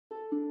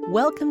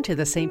Welcome to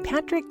the St.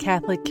 Patrick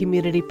Catholic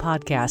Community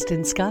Podcast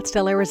in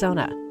Scottsdale,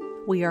 Arizona.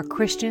 We are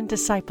Christian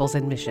disciples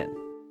in mission.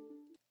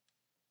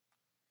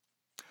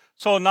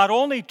 So not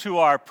only to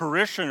our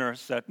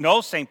parishioners that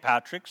know St.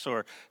 Patrick's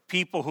or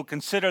people who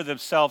consider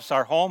themselves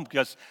our home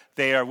because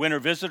they are winter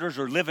visitors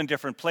or live in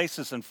different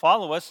places and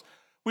follow us,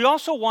 we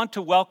also want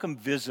to welcome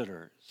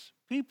visitors,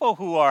 people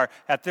who are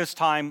at this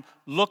time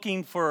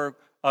looking for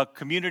a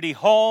community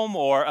home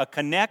or a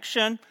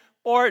connection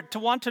or to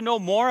want to know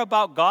more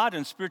about God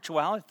and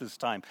spirituality at this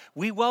time.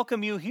 We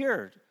welcome you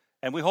here,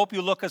 and we hope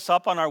you look us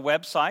up on our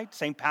website,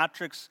 St.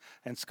 Patrick's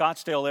in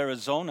Scottsdale,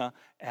 Arizona,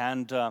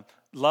 and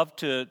love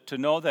to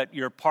know that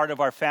you're part of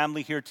our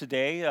family here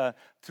today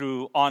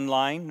through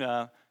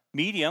online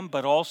medium,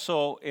 but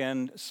also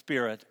in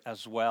spirit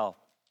as well.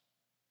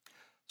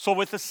 So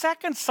with the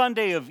second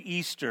Sunday of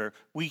Easter,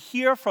 we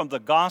hear from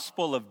the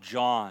Gospel of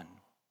John.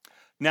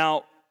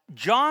 Now,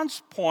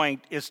 John's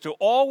point is to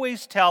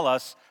always tell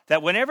us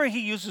that whenever he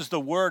uses the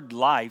word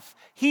life,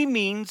 he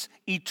means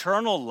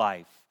eternal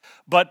life.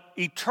 But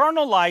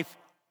eternal life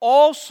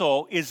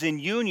also is in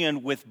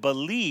union with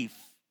belief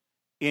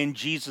in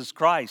Jesus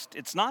Christ.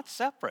 It's not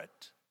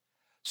separate.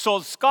 So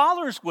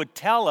scholars would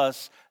tell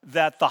us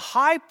that the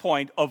high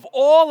point of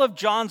all of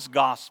John's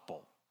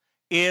gospel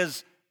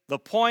is the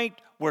point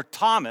where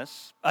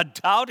Thomas, a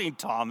doubting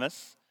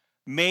Thomas,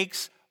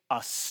 makes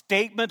a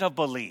statement of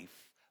belief.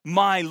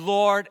 My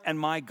Lord and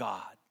my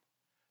God.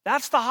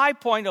 That's the high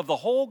point of the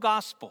whole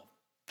gospel.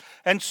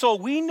 And so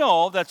we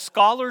know that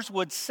scholars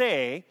would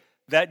say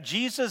that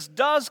Jesus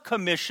does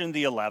commission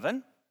the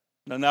 11,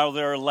 now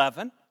there are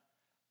 11,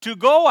 to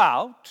go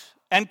out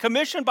and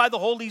commissioned by the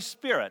Holy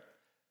Spirit.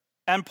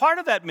 And part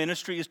of that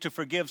ministry is to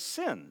forgive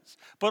sins,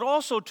 but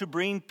also to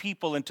bring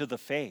people into the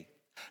faith.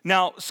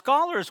 Now,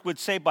 scholars would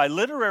say by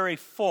literary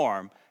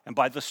form and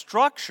by the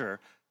structure,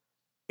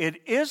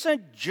 it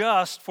isn't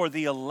just for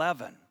the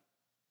 11.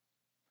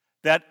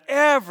 That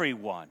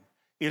everyone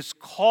is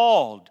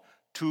called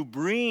to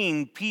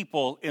bring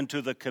people into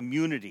the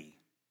community.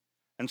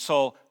 And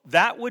so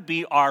that would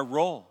be our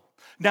role.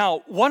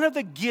 Now, one of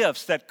the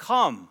gifts that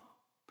come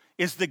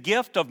is the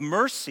gift of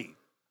mercy,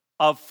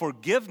 of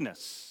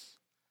forgiveness.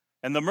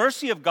 And the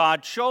mercy of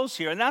God shows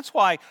here. And that's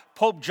why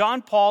Pope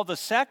John Paul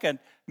II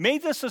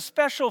made this a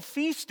special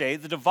feast day,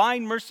 the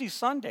Divine Mercy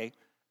Sunday,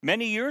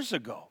 many years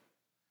ago.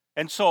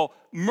 And so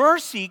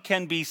mercy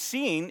can be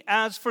seen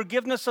as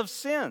forgiveness of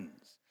sins.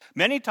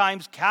 Many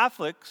times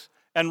Catholics,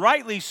 and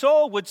rightly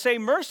so, would say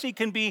mercy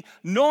can be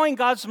knowing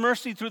God's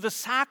mercy through the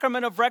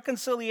sacrament of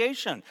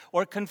reconciliation,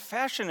 or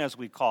confession as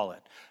we call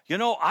it. You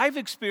know, I've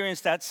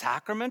experienced that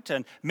sacrament,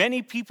 and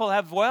many people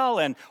have well,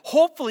 and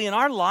hopefully in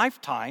our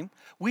lifetime,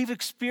 we've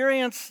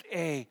experienced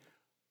a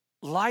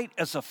light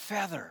as a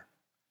feather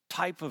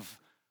type of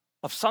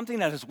something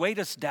that has weighed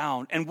us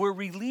down, and we're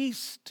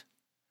released.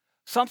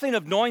 Something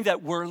of knowing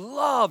that we're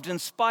loved in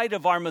spite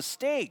of our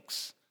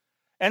mistakes.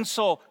 And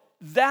so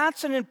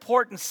that's an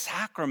important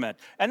sacrament.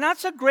 And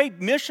that's a great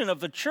mission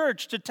of the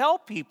church to tell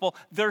people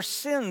their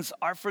sins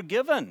are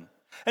forgiven.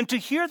 And to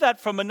hear that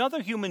from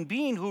another human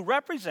being who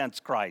represents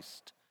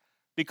Christ.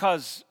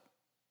 Because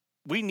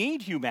we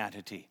need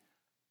humanity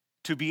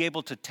to be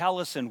able to tell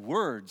us in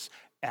words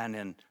and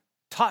in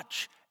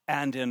touch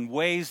and in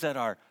ways that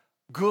are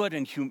good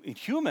and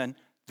human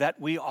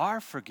that we are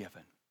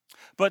forgiven.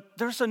 But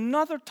there's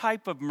another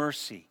type of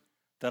mercy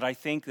that I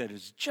think that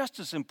is just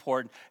as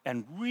important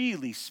and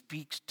really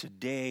speaks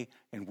today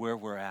and where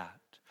we're at.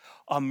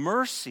 A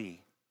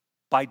mercy,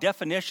 by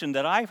definition,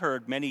 that I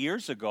heard many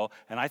years ago,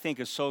 and I think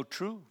is so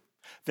true,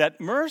 that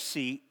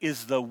mercy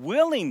is the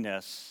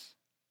willingness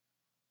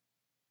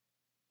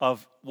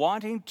of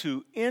wanting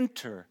to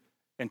enter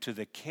into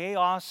the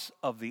chaos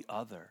of the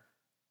other.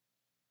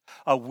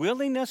 A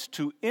willingness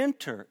to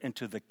enter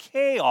into the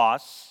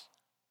chaos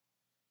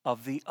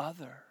of the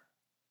other.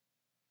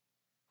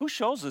 Who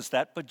shows us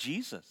that but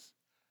Jesus?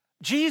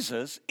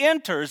 Jesus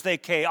enters the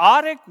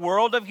chaotic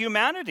world of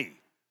humanity.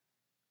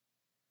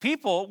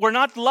 People were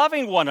not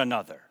loving one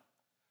another.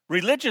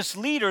 Religious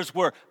leaders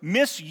were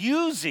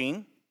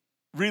misusing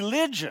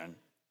religion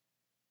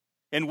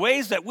in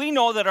ways that we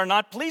know that are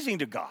not pleasing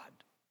to God.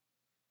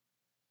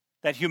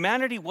 That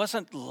humanity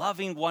wasn't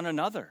loving one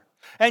another.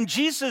 And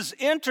Jesus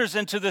enters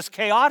into this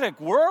chaotic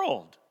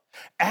world.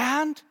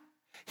 And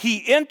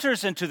he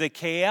enters into the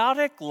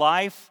chaotic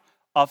life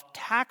of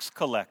tax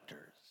collectors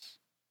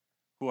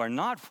who are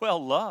not well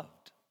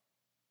loved.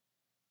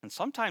 And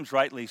sometimes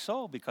rightly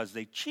so, because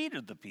they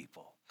cheated the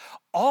people.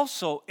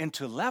 Also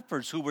into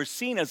lepers who were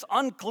seen as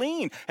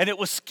unclean, and it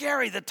was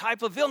scary, the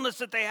type of illness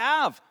that they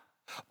have.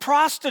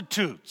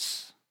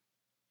 Prostitutes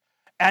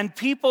and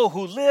people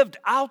who lived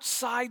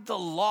outside the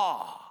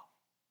law.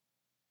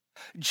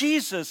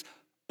 Jesus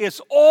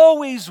is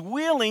always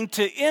willing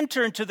to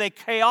enter into the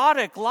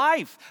chaotic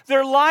life.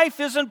 Their life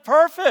isn't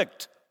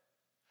perfect.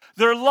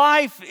 Their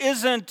life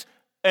isn't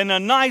in a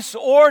nice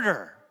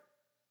order.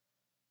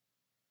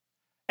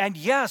 And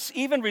yes,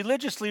 even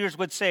religious leaders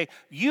would say,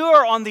 you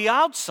are on the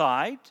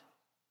outside,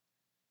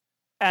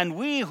 and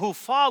we who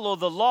follow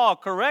the law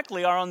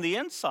correctly are on the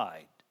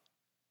inside.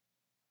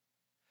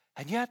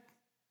 And yet,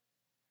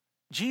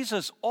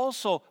 Jesus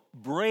also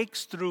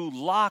breaks through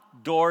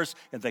locked doors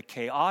in the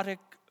chaotic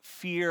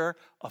fear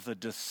of the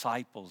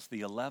disciples,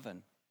 the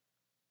 11.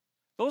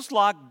 Those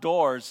locked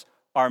doors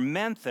are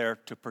meant there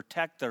to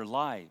protect their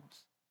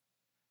lives,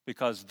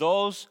 because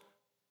those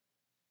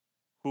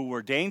who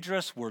were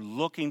dangerous were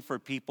looking for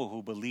people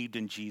who believed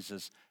in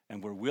Jesus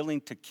and were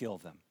willing to kill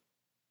them.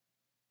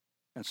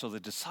 And so the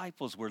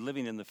disciples were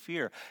living in the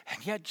fear.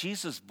 And yet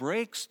Jesus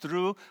breaks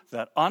through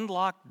that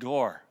unlocked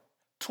door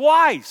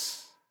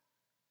twice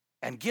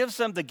and gives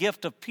them the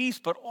gift of peace,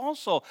 but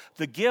also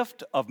the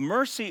gift of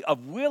mercy,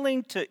 of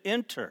willing to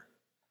enter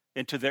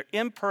into their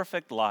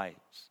imperfect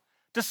lives.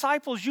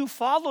 Disciples, you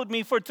followed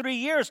me for 3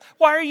 years.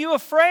 Why are you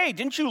afraid?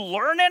 Didn't you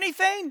learn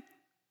anything?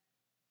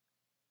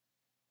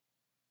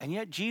 And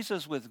yet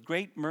Jesus, with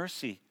great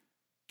mercy,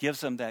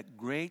 gives them that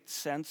great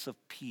sense of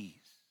peace.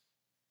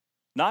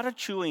 Not a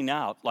chewing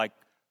out like,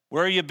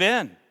 where have you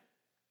been?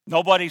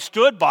 Nobody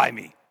stood by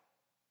me.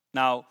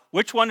 Now,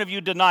 which one of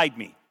you denied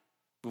me?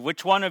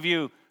 Which one of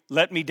you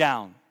let me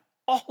down?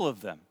 All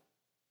of them.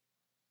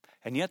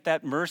 And yet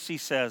that mercy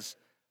says,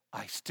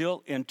 I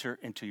still enter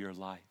into your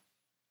life.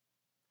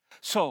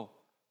 So,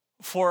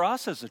 for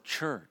us as a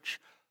church,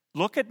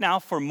 look at now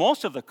for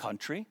most of the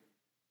country,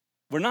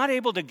 we're not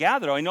able to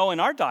gather. I know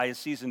in our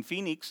diocese in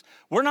Phoenix,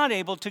 we're not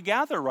able to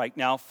gather right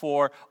now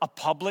for a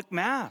public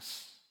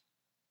mass.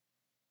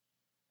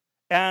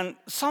 And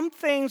some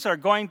things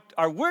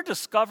we're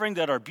discovering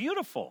that are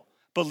beautiful,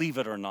 believe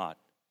it or not.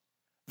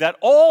 That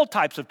all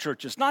types of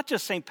churches, not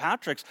just St.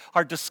 Patrick's,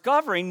 are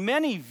discovering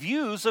many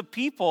views of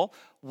people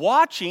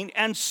watching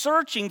and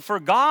searching for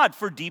God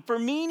for deeper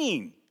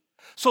meaning.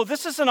 So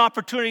this is an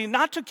opportunity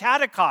not to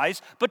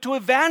catechize, but to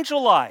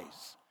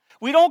evangelize.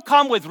 We don't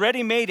come with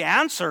ready-made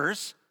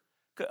answers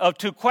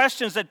to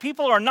questions that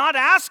people are not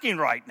asking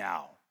right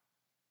now.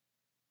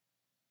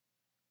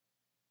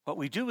 What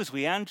we do is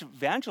we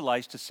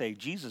evangelize to say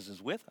Jesus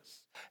is with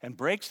us and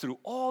breaks through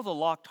all the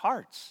locked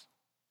hearts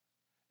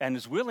and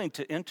is willing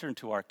to enter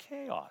into our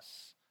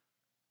chaos.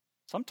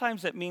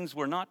 Sometimes that means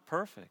we're not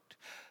perfect.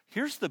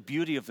 Here's the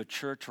beauty of the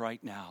church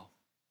right now,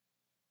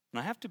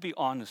 and I have to be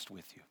honest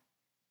with you.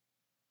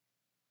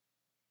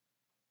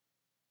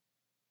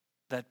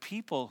 That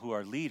people who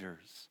are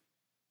leaders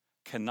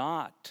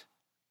cannot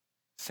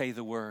say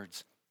the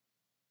words,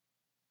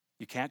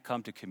 you can't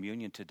come to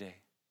communion today.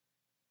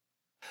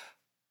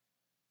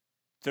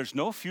 There's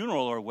no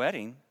funeral or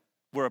wedding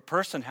where a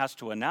person has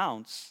to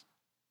announce,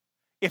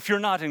 if you're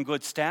not in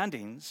good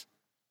standings,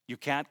 you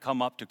can't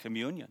come up to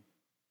communion.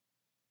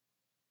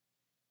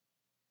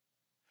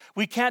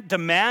 We can't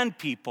demand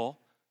people,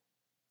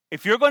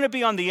 if you're going to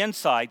be on the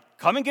inside,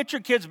 come and get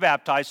your kids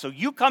baptized, so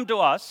you come to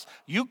us,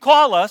 you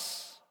call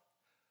us,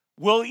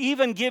 we'll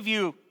even give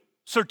you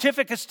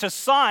certificates to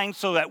sign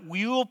so that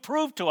you will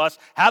prove to us,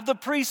 have the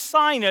priest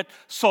sign it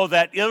so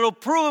that it'll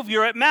prove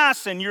you're at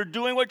Mass and you're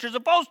doing what you're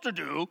supposed to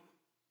do.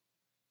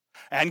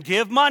 And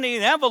give money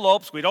in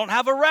envelopes. We don't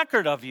have a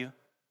record of you.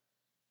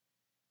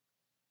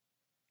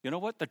 You know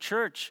what? The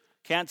church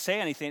can't say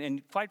anything.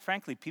 And quite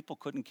frankly, people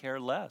couldn't care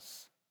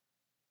less.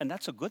 And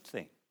that's a good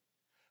thing.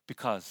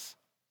 Because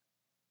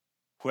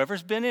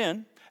whoever's been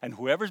in and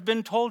whoever's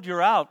been told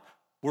you're out,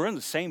 we're in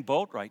the same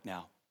boat right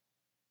now.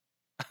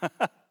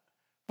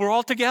 We're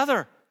all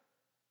together.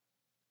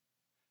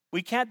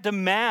 We can't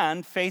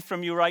demand faith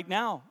from you right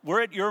now.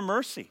 We're at your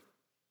mercy.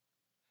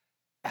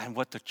 And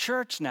what the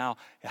church now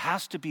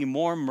has to be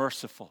more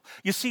merciful.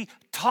 You see,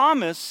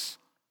 Thomas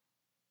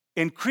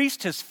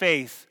increased his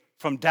faith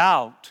from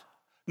doubt,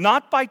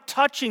 not by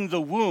touching the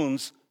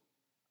wounds,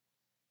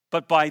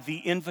 but by the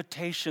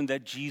invitation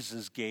that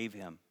Jesus gave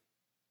him.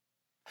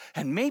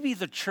 And maybe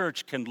the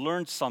church can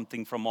learn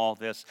something from all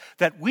this,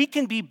 that we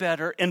can be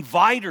better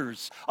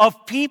inviters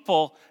of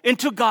people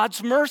into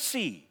God's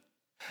mercy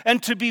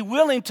and to be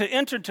willing to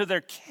enter into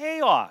their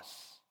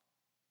chaos.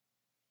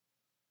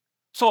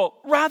 So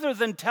rather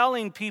than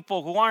telling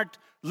people who aren't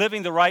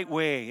living the right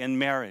way in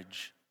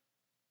marriage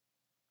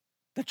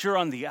that you're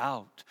on the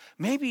out,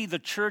 maybe the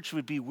church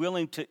would be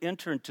willing to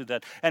enter into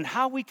that and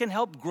how we can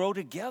help grow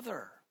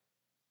together.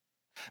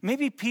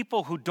 Maybe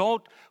people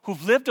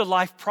who've lived a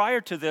life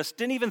prior to this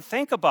didn't even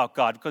think about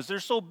God because they're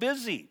so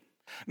busy.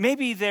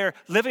 Maybe they're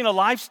living a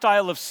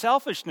lifestyle of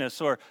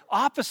selfishness or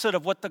opposite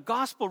of what the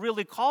gospel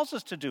really calls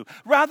us to do.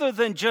 Rather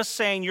than just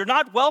saying, you're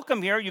not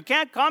welcome here, you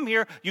can't come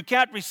here, you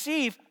can't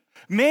receive,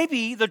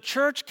 maybe the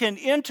church can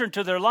enter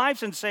into their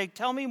lives and say,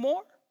 tell me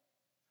more.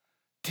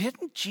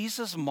 Didn't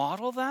Jesus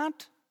model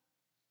that?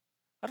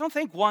 I don't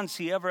think once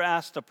he ever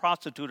asked a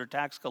prostitute or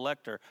tax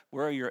collector,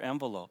 where are your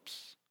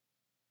envelopes?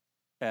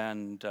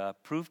 And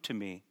prove to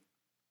me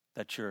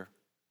that you're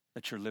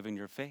living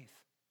your faith.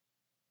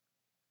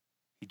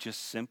 He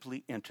just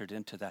simply entered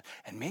into that.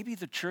 And maybe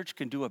the church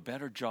can do a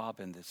better job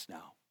in this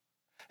now.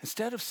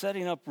 Instead of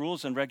setting up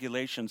rules and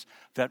regulations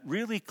that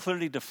really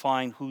clearly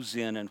define who's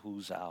in and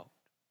who's out.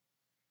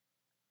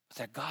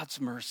 That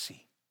God's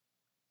mercy,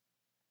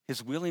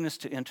 his willingness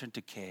to enter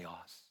into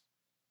chaos,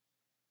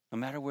 no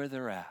matter where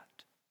they're at,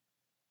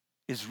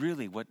 is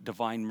really what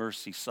Divine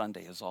Mercy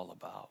Sunday is all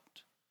about.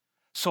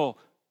 So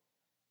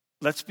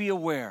let's be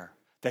aware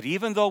that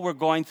even though we're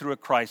going through a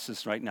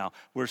crisis right now,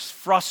 we're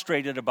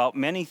frustrated about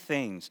many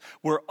things.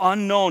 We're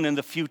unknown in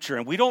the future,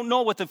 and we don't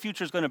know what the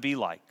future is going to be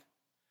like.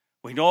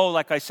 We know,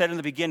 like I said in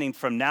the beginning,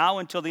 from now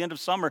until the end of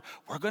summer,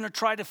 we're going to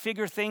try to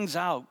figure things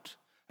out,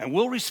 and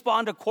we'll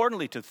respond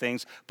accordingly to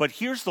things. But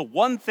here's the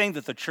one thing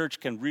that the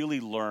church can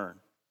really learn,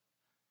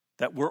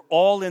 that we're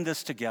all in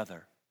this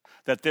together,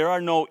 that there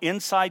are no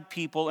inside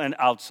people and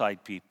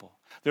outside people.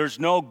 There's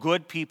no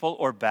good people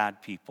or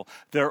bad people.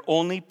 There are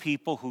only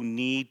people who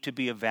need to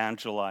be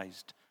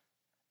evangelized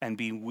and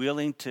be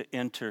willing to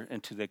enter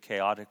into the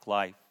chaotic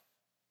life.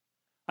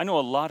 I know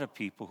a lot of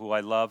people who I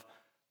love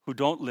who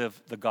don't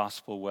live the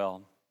gospel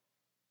well.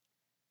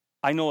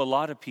 I know a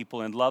lot of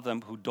people and love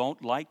them who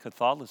don't like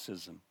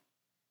Catholicism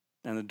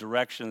and the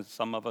direction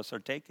some of us are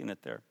taking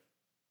it there.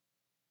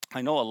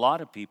 I know a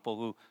lot of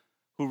people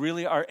who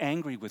really are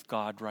angry with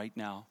God right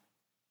now.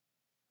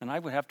 And I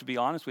would have to be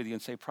honest with you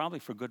and say probably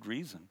for good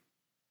reason.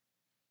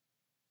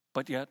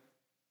 But yet,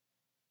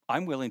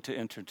 I'm willing to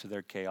enter into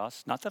their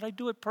chaos. Not that I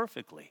do it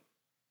perfectly,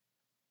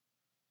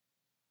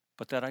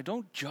 but that I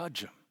don't judge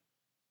them.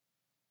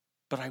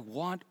 But I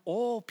want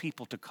all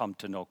people to come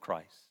to know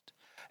Christ.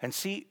 And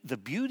see, the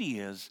beauty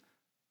is,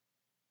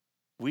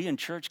 we in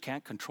church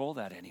can't control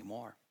that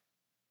anymore.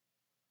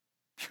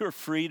 You're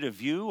free to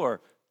view or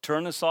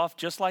turn us off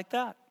just like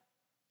that.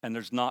 And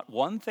there's not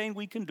one thing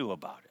we can do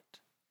about it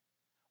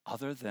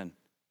other than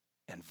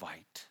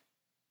invite,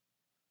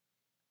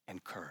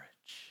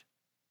 encourage,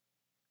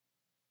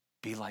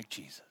 be like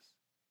Jesus.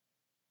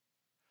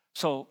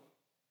 So,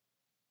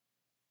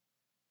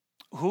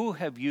 who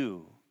have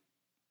you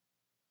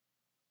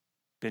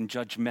been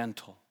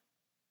judgmental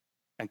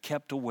and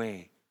kept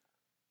away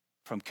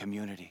from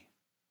community,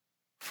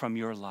 from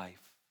your life?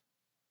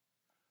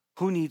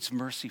 Who needs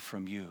mercy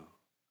from you?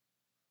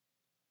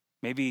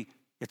 Maybe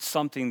it's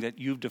something that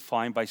you've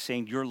defined by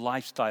saying your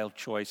lifestyle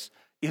choice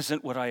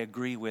isn't what I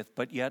agree with,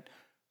 but yet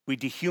we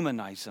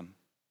dehumanize them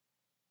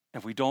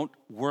and we don't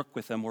work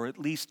with them or at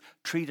least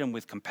treat them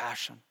with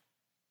compassion.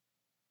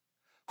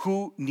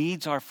 Who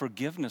needs our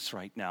forgiveness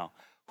right now?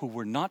 Who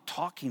we're not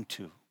talking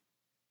to?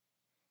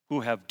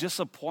 Who have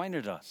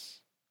disappointed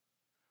us?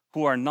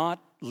 Who are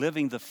not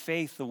living the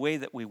faith the way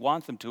that we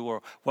want them to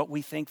or what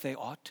we think they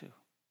ought to?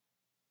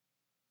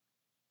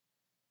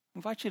 I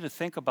invite you to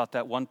think about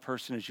that one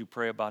person as you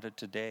pray about it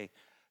today,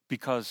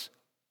 because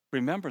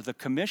remember, the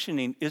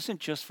commissioning isn't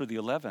just for the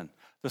 11.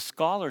 The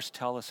scholars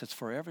tell us it's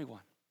for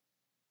everyone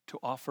to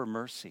offer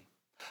mercy.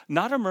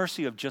 Not a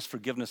mercy of just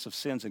forgiveness of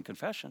sins and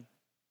confession,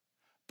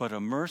 but a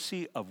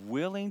mercy of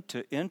willing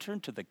to enter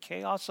into the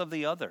chaos of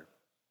the other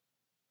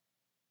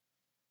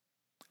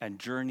and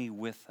journey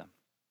with them.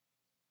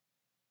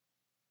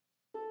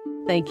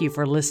 Thank you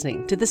for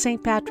listening to the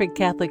St. Patrick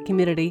Catholic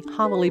Community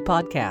Homily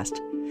Podcast.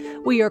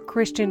 We are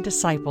Christian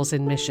disciples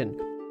in mission,